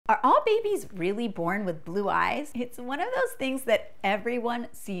Are all babies really born with blue eyes? It's one of those things that everyone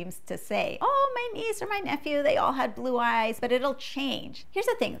seems to say. Oh, my niece or my nephew, they all had blue eyes, but it'll change. Here's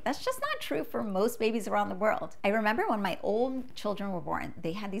the thing, that's just not true for most babies around the world. I remember when my old children were born,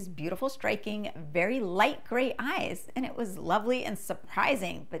 they had these beautiful, striking, very light gray eyes, and it was lovely and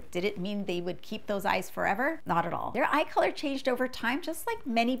surprising, but did it mean they would keep those eyes forever? Not at all. Their eye color changed over time, just like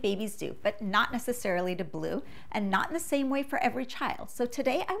many babies do, but not necessarily to blue, and not in the same way for every child. So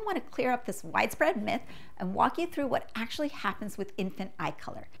today I want to clear up this widespread myth and walk you through what actually happens with infant eye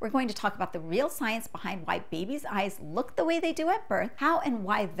color. We're going to talk about the real science behind why babies' eyes look the way they do at birth, how and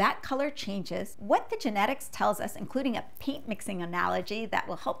why that color changes, what the genetics tells us, including a paint mixing analogy that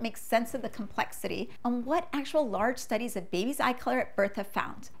will help make sense of the complexity, and what actual large studies of babies' eye color at birth have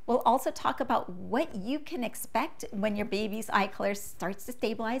found. We'll also talk about what you can expect when your baby's eye color starts to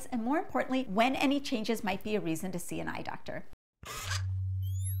stabilize, and more importantly, when any changes might be a reason to see an eye doctor.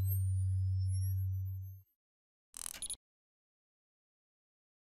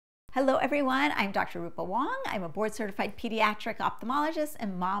 Hello everyone, I'm Dr. Rupa Wong. I'm a board-certified pediatric ophthalmologist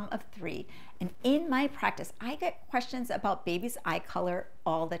and mom of 3. And in my practice, I get questions about baby's eye color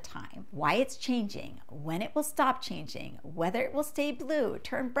all the time. Why it's changing, when it will stop changing, whether it will stay blue,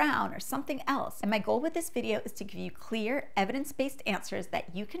 turn brown, or something else. And my goal with this video is to give you clear, evidence-based answers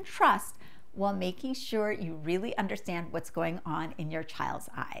that you can trust while making sure you really understand what's going on in your child's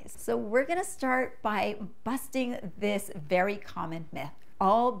eyes. So we're gonna start by busting this very common myth.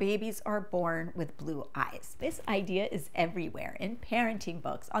 All babies are born with blue eyes. This idea is everywhere, in parenting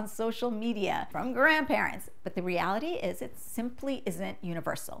books, on social media, from grandparents, but the reality is it simply isn't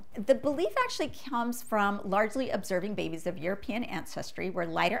universal. The belief actually comes from largely observing babies of European ancestry where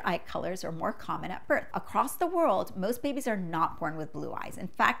lighter eye colors are more common at birth. Across the world, most babies are not born with blue eyes. In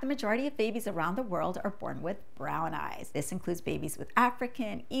fact, the majority of babies around the world are born with brown eyes. This includes babies with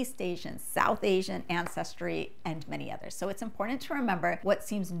African, East Asian, South Asian ancestry, and many others. So it's important to remember what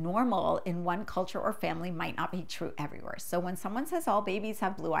seems normal in one culture or family might not be true everywhere. So when someone says all babies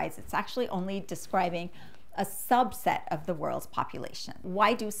have blue eyes, it's actually only describing a subset of the world's population.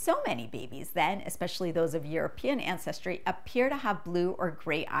 Why do so many babies then, especially those of European ancestry, appear to have blue or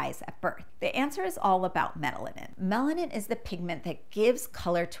gray eyes at birth? The answer is all about melanin. Melanin is the pigment that gives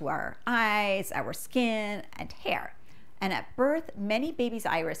color to our eyes, our skin, and hair. And at birth, many babies'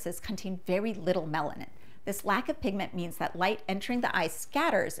 irises contain very little melanin. This lack of pigment means that light entering the eye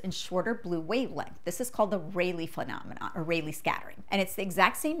scatters in shorter blue wavelength. This is called the Rayleigh phenomenon, or Rayleigh scattering. And it's the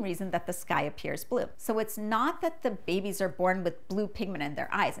exact same reason that the sky appears blue. So it's not that the babies are born with blue pigment in their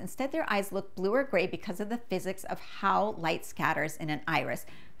eyes. Instead, their eyes look blue or gray because of the physics of how light scatters in an iris.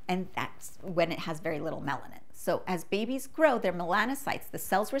 And that's when it has very little melanin. So as babies grow, their melanocytes, the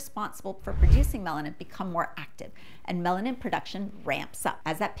cells responsible for producing melanin, become more active, and melanin production ramps up.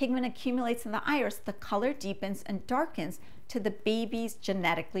 As that pigment accumulates in the iris, the color deepens and darkens to the baby's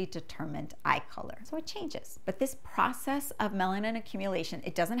genetically determined eye color. So it changes. But this process of melanin accumulation,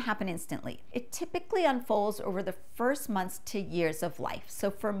 it doesn't happen instantly. It typically unfolds over the first months to years of life.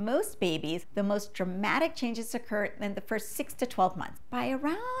 So for most babies, the most dramatic changes occur in the first 6 to 12 months. By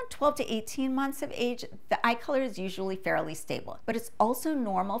around 12 to 18 months of age, the eye color is usually fairly stable. But it's also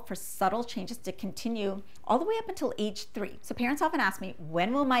normal for subtle changes to continue all the way up until age 3. So parents often ask me,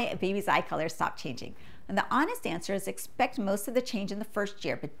 when will my baby's eye color stop changing? And the honest answer is expect most of the change in the first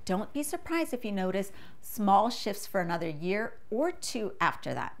year, but don't be surprised if you notice small shifts for another year or 2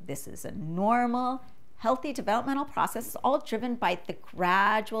 after that. This is a normal, healthy developmental process, all driven by the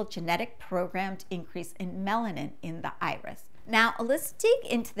gradual genetic programmed increase in melanin in the iris. Now, let's dig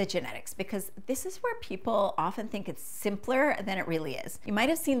into the genetics because this is where people often think it's simpler than it really is. You might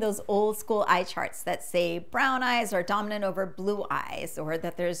have seen those old school eye charts that say brown eyes are dominant over blue eyes, or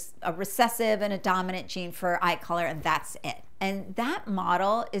that there's a recessive and a dominant gene for eye color and that's it. And that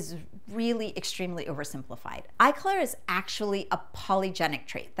model is really extremely oversimplified. Eye color is actually a polygenic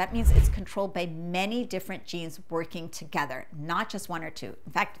trait. That means it's controlled by many different genes working together, not just 1 or 2.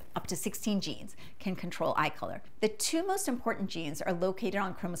 In fact, up to 16 genes can control eye color. The 2 most important genes are located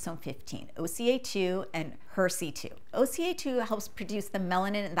on chromosome 15, OCA2 and HERC2. OCA2 helps produce the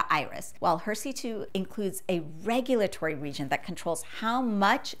melanin in the iris, while HERC2 includes a regulatory region that controls how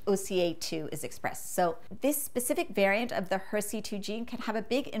much OCA2 is expressed. So this specific variant of the HERC2 gene can have a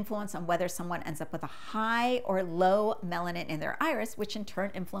big influence on whether someone ends up with a high or low melanin in their iris, which in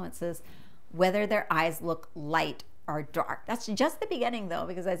turn influences whether their eyes look light or dark. That's just the beginning though,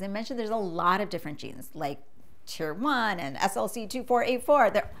 because as I mentioned, there's a lot of different genes like TIR1 and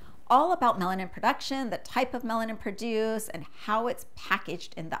SLC24A4. They're all about melanin production, the type of melanin produced, and how it's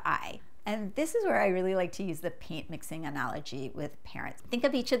packaged in the eye. And this is where I really like to use the paint mixing analogy with parents. Think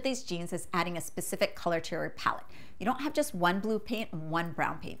of each of these genes as adding a specific color to your palette. You don't have just one blue paint and one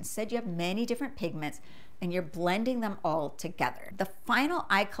brown paint. Instead, you have many different pigments and you're blending them all together. The final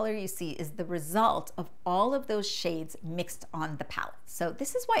eye color you see is the result of all of those shades mixed on the palette. So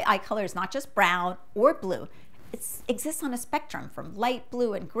this is why eye color is not just brown or blue. It exists on a spectrum from light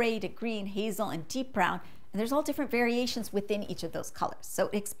blue and gray to green, hazel, and deep brown. And there's all different variations within each of those colors. So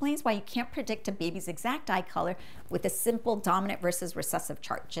it explains why you can't predict a baby's exact eye color with a simple dominant versus recessive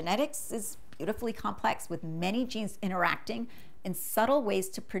chart. Genetics is beautifully complex with many genes interacting in subtle ways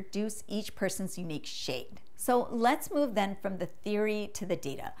to produce each person's unique shade. So let's move then from the theory to the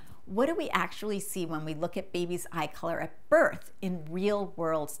data. What do we actually see when we look at baby's eye color at birth in real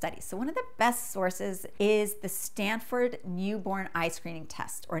world studies? So one of the best sources is the Stanford Newborn Eye Screening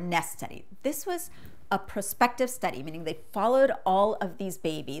Test, or NEST study. This was a prospective study, meaning they followed all of these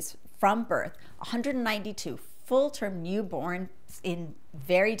babies from birth, 192 full-term newborns in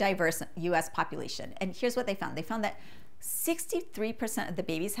very diverse US population. And here's what they found. They found that 63% of the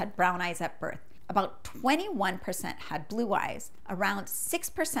babies had brown eyes at birth. About 21% had blue eyes, around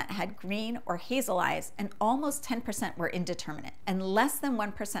 6% had green or hazel eyes, and almost 10% were indeterminate, and less than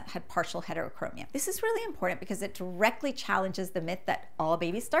 1% had partial heterochromia. This is really important because it directly challenges the myth that all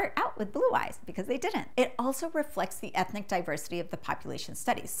babies start out with blue eyes, because they didn't. It also reflects the ethnic diversity of the population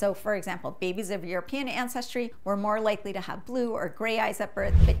studies. So for example, babies of European ancestry were more likely to have blue or gray eyes at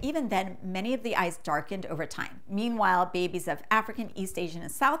birth, but even then, many of the eyes darkened over time. Meanwhile, babies of African, East Asian,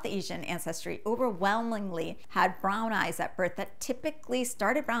 and South Asian ancestry overwhelmingly had brown eyes at birth that typically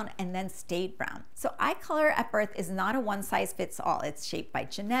started brown and then stayed brown. So eye color at birth is not a one-size-fits-all. It's shaped by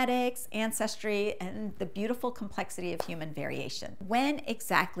genetics, ancestry, and the beautiful complexity of human variation. When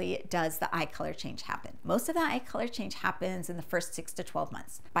exactly does the eye color change happen? Most of the eye color change happens in the first 6 to 12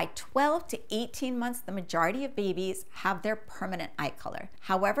 months. By 12 to 18 months, the majority of babies have their permanent eye color.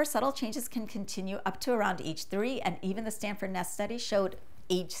 However, subtle changes can continue up to around age 3, and even the Stanford NEST study showed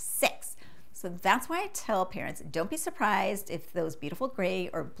age 6. So that's why I tell parents, don't be surprised if those beautiful gray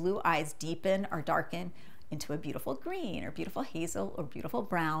or blue eyes deepen or darken into a beautiful green or beautiful hazel or beautiful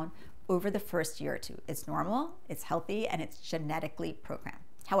brown over the first year or two. It's normal, it's healthy, and it's genetically programmed.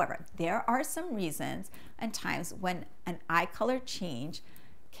 However, there are some reasons and times when an eye color change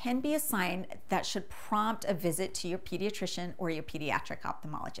can be a sign that should prompt a visit to your pediatrician or your pediatric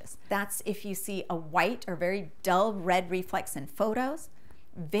ophthalmologist. That's if you see a white or very dull red reflex in photos,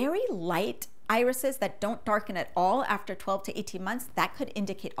 very light irises that don't darken at all after 12 to 18 months, that could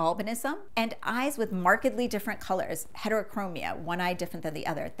indicate albinism, and eyes with markedly different colors, heterochromia, one eye different than the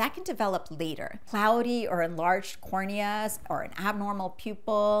other, that can develop later. Cloudy or enlarged corneas or an abnormal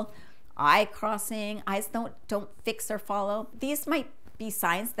pupil, eye crossing, eyes don't fix or follow. These might be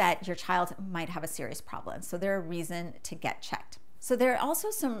signs that your child might have a serious problem, so they're a reason to get checked. So there are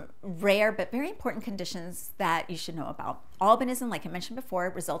also some rare but very important conditions that you should know about. Albinism, like I mentioned before,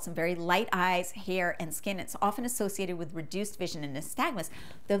 results in very light eyes, hair, and skin. It's often associated with reduced vision and nystagmus,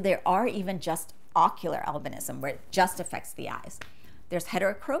 though there are even just ocular albinism, where it just affects the eyes. There's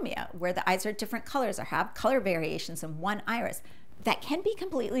heterochromia, where the eyes are different colors or have color variations in one iris. That can be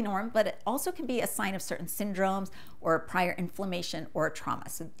completely normal, but it also can be a sign of certain syndromes or prior inflammation or trauma.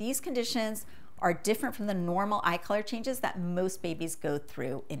 So these conditions are different from the normal eye color changes that most babies go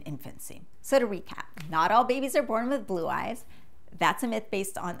through in infancy. So to recap, not all babies are born with blue eyes. That's a myth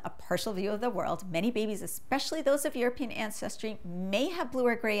based on a partial view of the world. Many babies, especially those of European ancestry, may have blue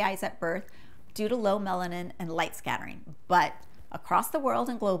or gray eyes at birth due to low melanin and light scattering. But across the world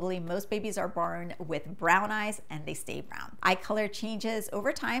and globally, most babies are born with brown eyes and they stay brown. Eye color changes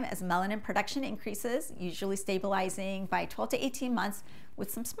over time as melanin production increases, usually stabilizing by 12 to 18 months, with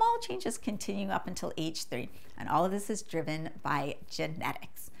some small changes continuing up until age 3. And all of this is driven by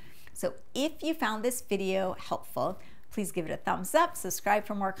genetics. So if you found this video helpful, please give it a thumbs up, subscribe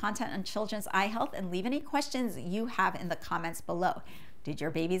for more content on children's eye health, and leave any questions you have in the comments below. Did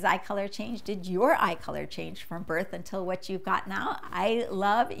your baby's eye color change? Did your eye color change from birth until what you've got now? I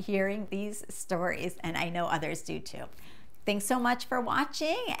love hearing these stories, and I know others do too. Thanks so much for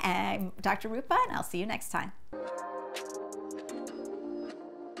watching. I'm Dr. Rupa, and I'll see you next time.